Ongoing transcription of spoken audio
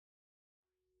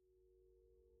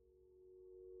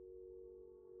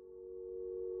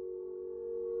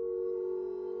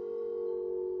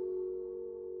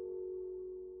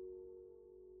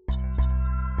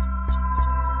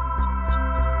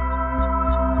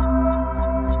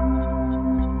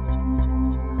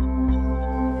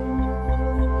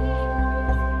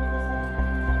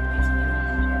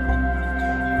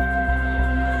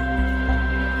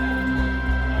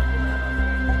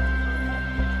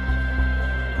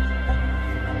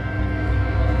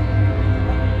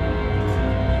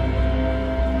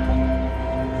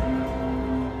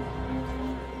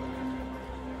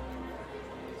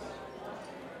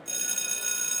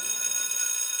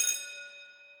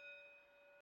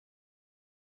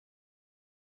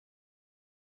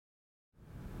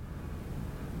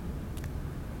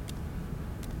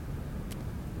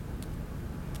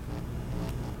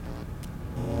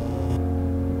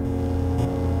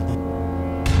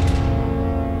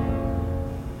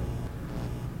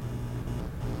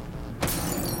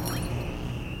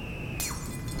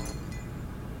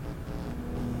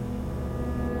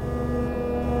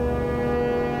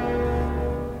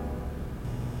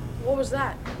was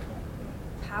that?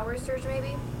 Power surge,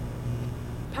 maybe?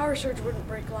 Power surge wouldn't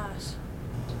break glass.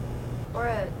 Or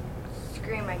a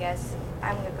scream, I guess.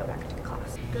 I'm gonna go back to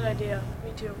class. Good idea.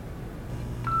 Me too.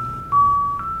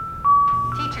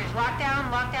 Teachers, lock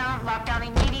down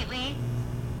immediately.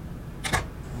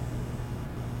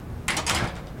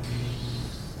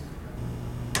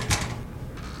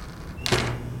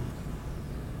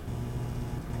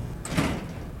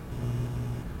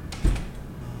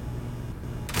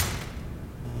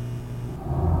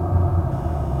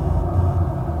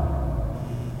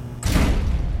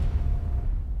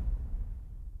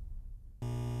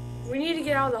 We need to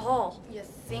get out of the hall. You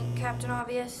think, Captain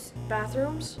Obvious?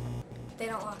 Bathrooms? They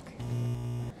don't lock.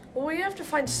 Well, we have to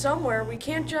find somewhere. We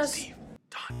can't just... Steve,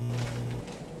 Don.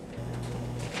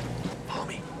 Follow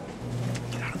me.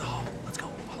 Get out of the hall. Let's go.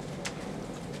 Follow.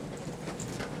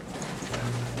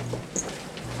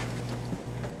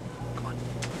 Come on.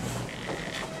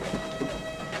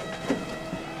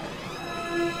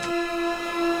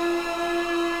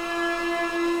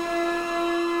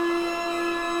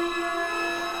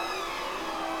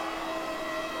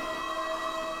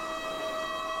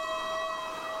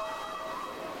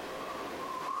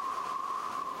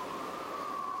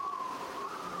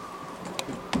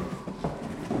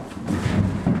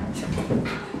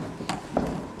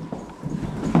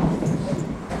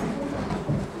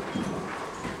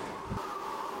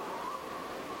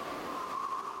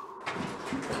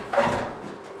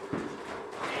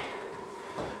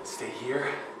 Stay here.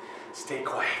 Stay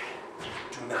quiet.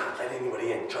 Do not let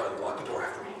anybody in. Charlie, lock the door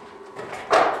after me.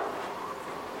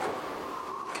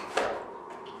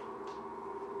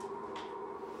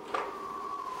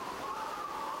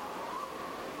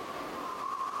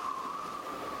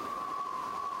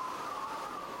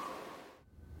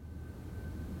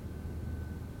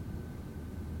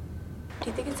 Do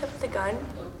you think it's up with the gun?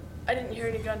 I didn't hear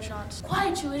any gunshots.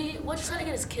 Quiet, you idiot. What, you trying to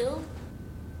get us killed?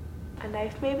 A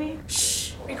knife, maybe?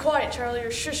 Shh! Be quiet, Charlie. Your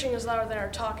shushing is louder than our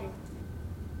talking.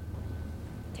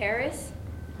 Terrorists?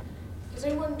 Has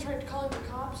anyone tried calling the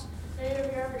cops? Any of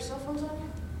you have your cell phones on you?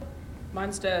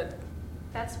 Mine's dead.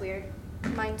 That's weird.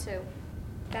 Mine too.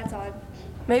 That's odd.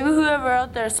 Maybe whoever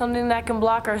out there is something that can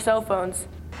block our cell phones.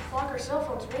 Block our cell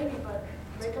phones, maybe, but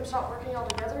make them stop working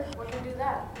altogether? What can do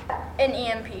that? An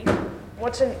EMP.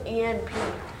 What's an ENP?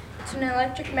 It's an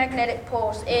electromagnetic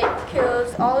pulse. It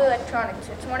kills all electronics.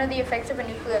 It's one of the effects of a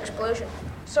nuclear explosion.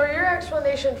 So your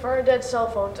explanation for our dead cell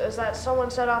phones is that someone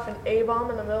set off an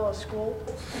A-bomb in the middle of school?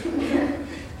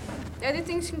 Other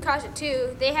things can cause it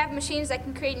too. They have machines that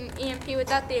can create an EMP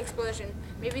without the explosion.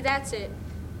 Maybe that's it.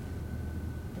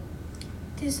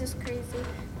 This is crazy.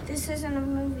 This isn't a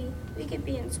movie. We could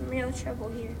be in some real trouble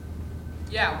here.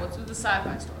 Yeah, what's with the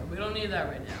sci-fi story? We don't need that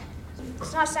right now.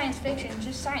 It's not science fiction, it's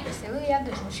just science. They really have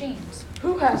those machines.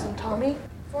 Who has them, Tommy?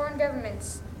 Foreign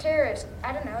governments, terrorists,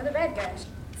 I don't know, the bad guys.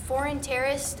 Foreign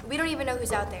terrorists? We don't even know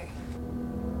who's out there.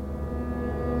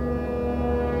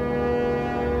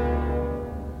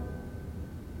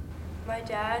 My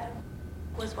dad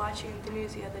was watching the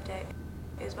news the other day.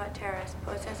 It was about terrorists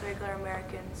posed as regular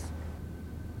Americans.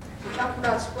 We're talking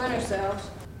about splinter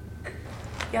cells.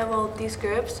 Yeah, well, these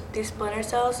groups, these splinter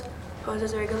cells, pose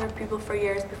as regular people for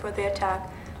years before they attack.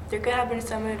 There could have been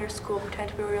someone at our school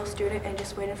pretend to be a real student and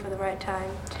just waiting for the right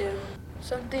time to...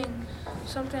 Something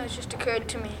has just occurred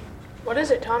to me. What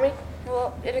is it, Tommy?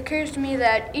 Well, it occurs to me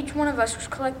that each one of us was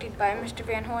collected by Mr.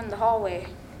 Van Horn in the hallway.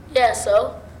 Yeah,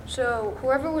 so? So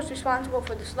whoever was responsible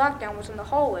for this lockdown was in the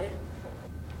hallway.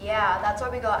 Yeah, that's why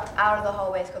we got out of the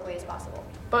hallway as quickly as possible.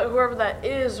 But whoever that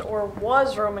is or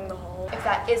was roaming the hall, If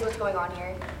that is what's going on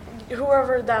here.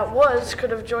 whoever that was could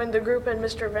have joined the group and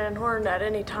Mr. Van Horn at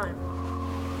any time.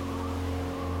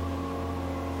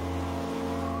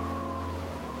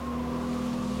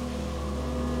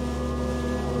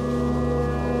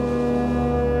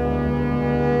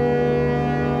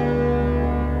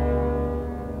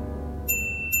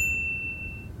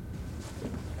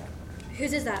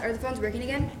 Whose is that? Are the phones working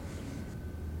again?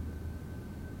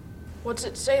 What's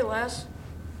it say, Les?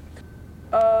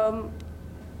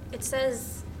 It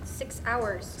says 6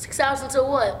 hours. 6 hours until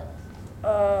what?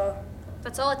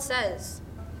 That's all it says.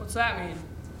 What's that mean?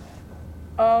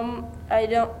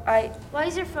 Why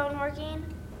is your phone working?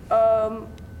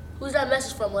 Who's that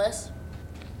message from, Les?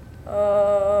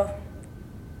 It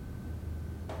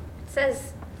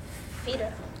says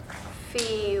FIDA.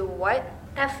 What?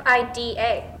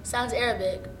 FIDA. Sounds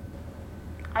Arabic.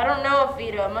 I don't know,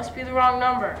 Vita. It must be the wrong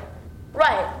number.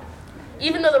 Right.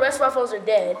 Even though the rest of our phones are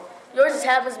dead, Yours just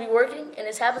happens to be working, and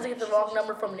it happens to get the wrong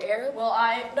number from an Arab? Well,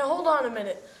 Now hold on a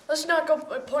minute. Let's not go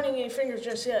pointing any fingers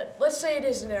just yet. Let's say it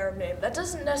is an Arab name. That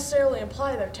doesn't necessarily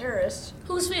imply they're terrorists.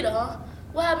 Who's Fida, huh?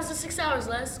 What happens in 6 hours,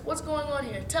 Les? What's going on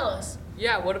here? Tell us.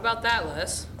 yeah, what about that,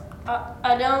 Les?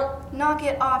 I don't. Knock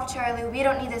it off, Charlie. We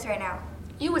don't need this right now.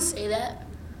 You would say that.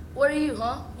 What are you,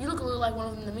 huh? You look a little like one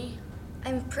of them to me.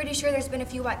 I'm pretty sure there's been a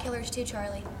few white killers too,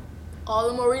 Charlie. All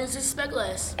the more reason to suspect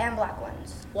Les. And black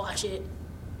ones. Watch it.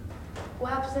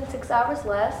 What happens in 6 hours,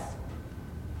 Les?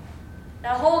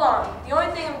 Now hold on. The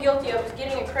only thing I'm guilty of is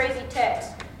getting a crazy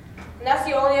text. And that's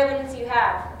the only evidence you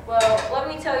have. Well, let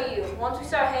me tell you, once we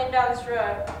start heading down this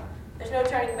road, there's no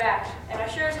turning back. And I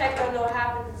sure as heck don't know what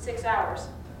happens in 6 hours.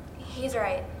 He's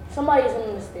right. Somebody's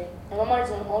in this thing, and Omar's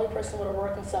the only person with a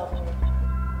working cell phone.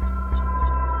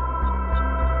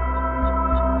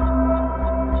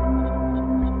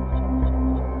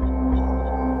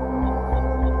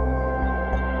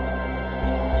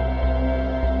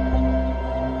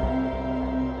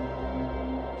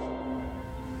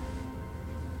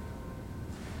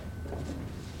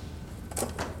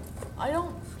 I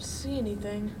don't see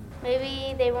anything.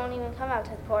 Maybe they won't even come out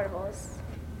to the portables.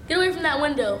 Get away from that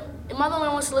window. Am I the only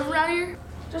one to live around here?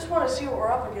 Just want to see what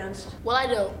we're up against. Well, I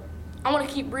don't. I want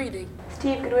to keep breathing.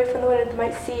 Steve, get away from the window. They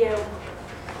might see you.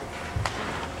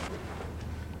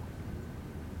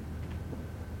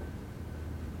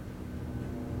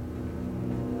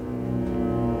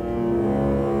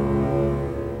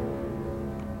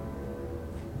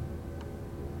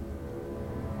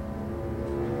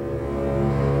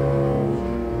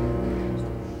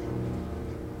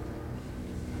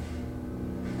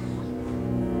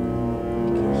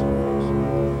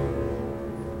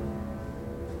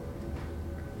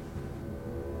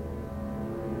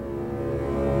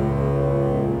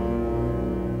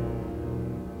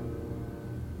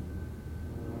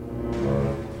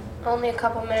 Only a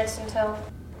couple minutes until.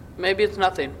 Maybe it's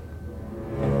nothing.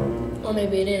 Or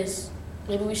maybe it is.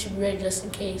 Maybe we should be ready just in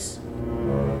case.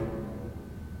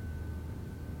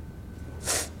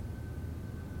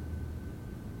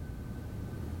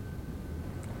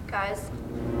 Guys,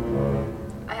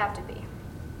 I have to be.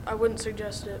 I wouldn't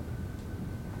suggest it.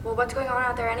 Well, what's going on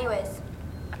out there anyways?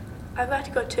 I've got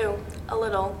to go too. A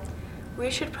little.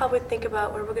 We should probably think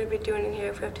about what we're going to be doing in here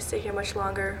if we have to stay here much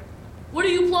longer. What are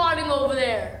you plotting over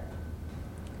there?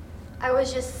 I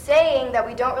was just saying that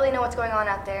we don't really know what's going on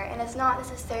out there, and it's not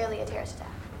necessarily a terrorist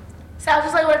attack. Sounds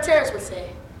just like what a terrorist would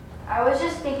say. I was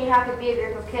just thinking how could be a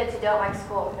group of kids who don't like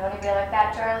school. Don't you be like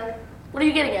that, Charlie? What are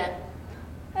you getting at?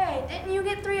 Hey, didn't you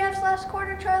get 3 Fs last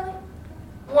quarter, Charlie?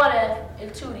 1 F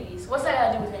and 2 Ds. What's that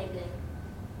got to do with anything?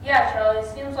 Yeah, Charlie,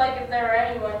 seems like if there were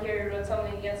anyone here who did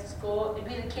something against the school, it'd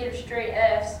be the kid of straight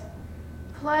Fs.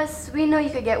 Plus, we know you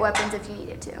could get weapons if you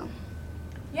needed to.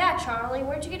 Yeah, Charlie,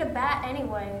 where'd you get a bat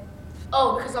anyway?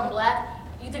 Oh, because I'm black?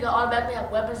 You think I automatically have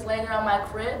weapons laying around my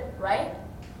crib, right?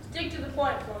 Stick to the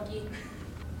point, Flunky.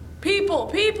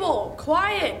 People,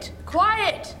 quiet,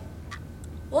 quiet.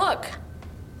 Look.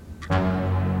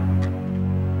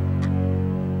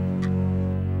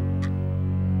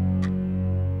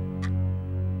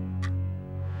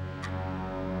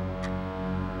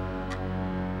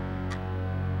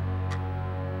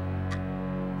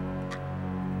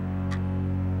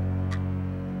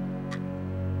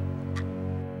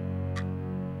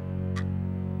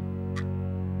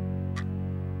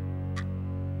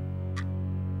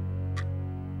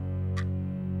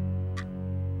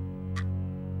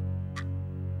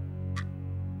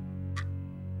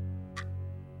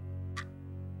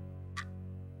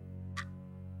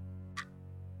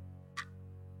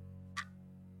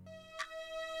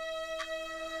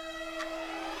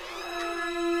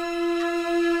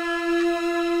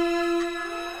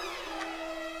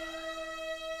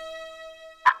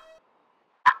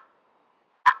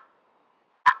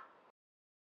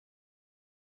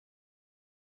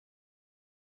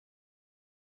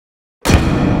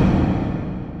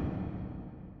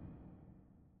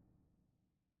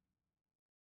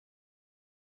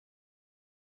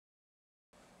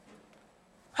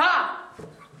 Ha!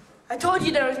 I told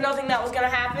you there was nothing that was gonna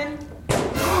happen.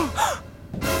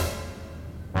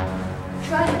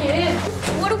 Try to get in.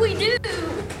 What do we do?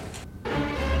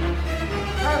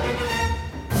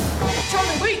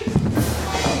 Charlie, wait.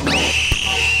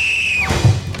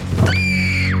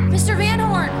 Mr. Van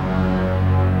Horn!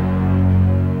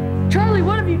 Charlie,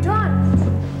 what have you done?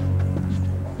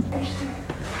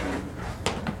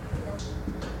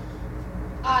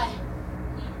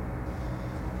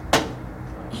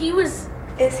 He was...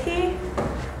 Is he?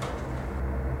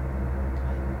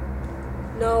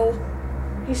 No,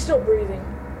 he's still breathing.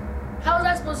 How was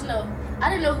I supposed to know?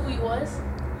 I didn't know who he was.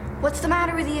 What's the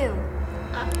matter with you?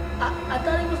 I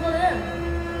thought he was one of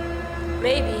them.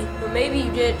 Maybe, but maybe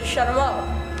you did it to shut him up.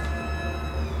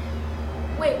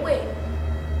 Wait.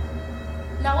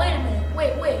 Now wait a minute.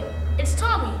 Wait. It's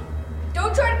Tommy.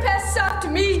 Don't try to pass this off to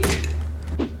me.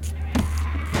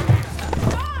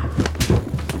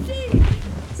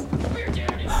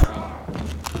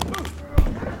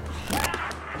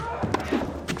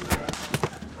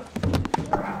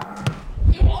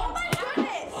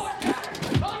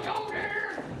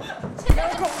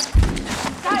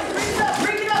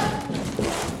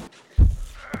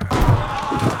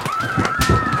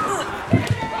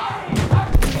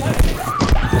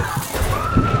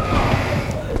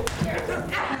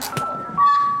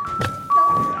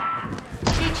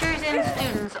 Teachers and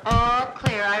students, all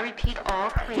clear. I repeat, all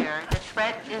clear. The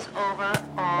threat is over,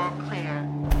 all clear.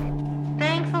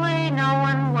 Thankfully, no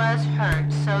one was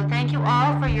hurt, so thank you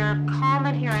all for your calm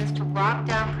adherence to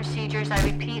lockdown procedures. I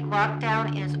repeat,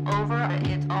 lockdown is over.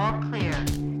 It's all clear.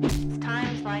 It's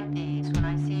times like these when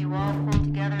I see you all pull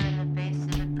together in the face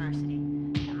of adversity,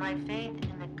 and my faith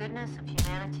in the goodness of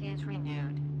humanity is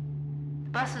renewed. The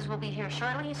buses will be here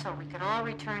shortly, so we can all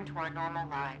return to our normal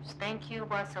lives. Thank you,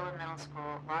 Wasilla Middle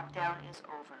School. Lockdown is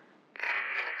over.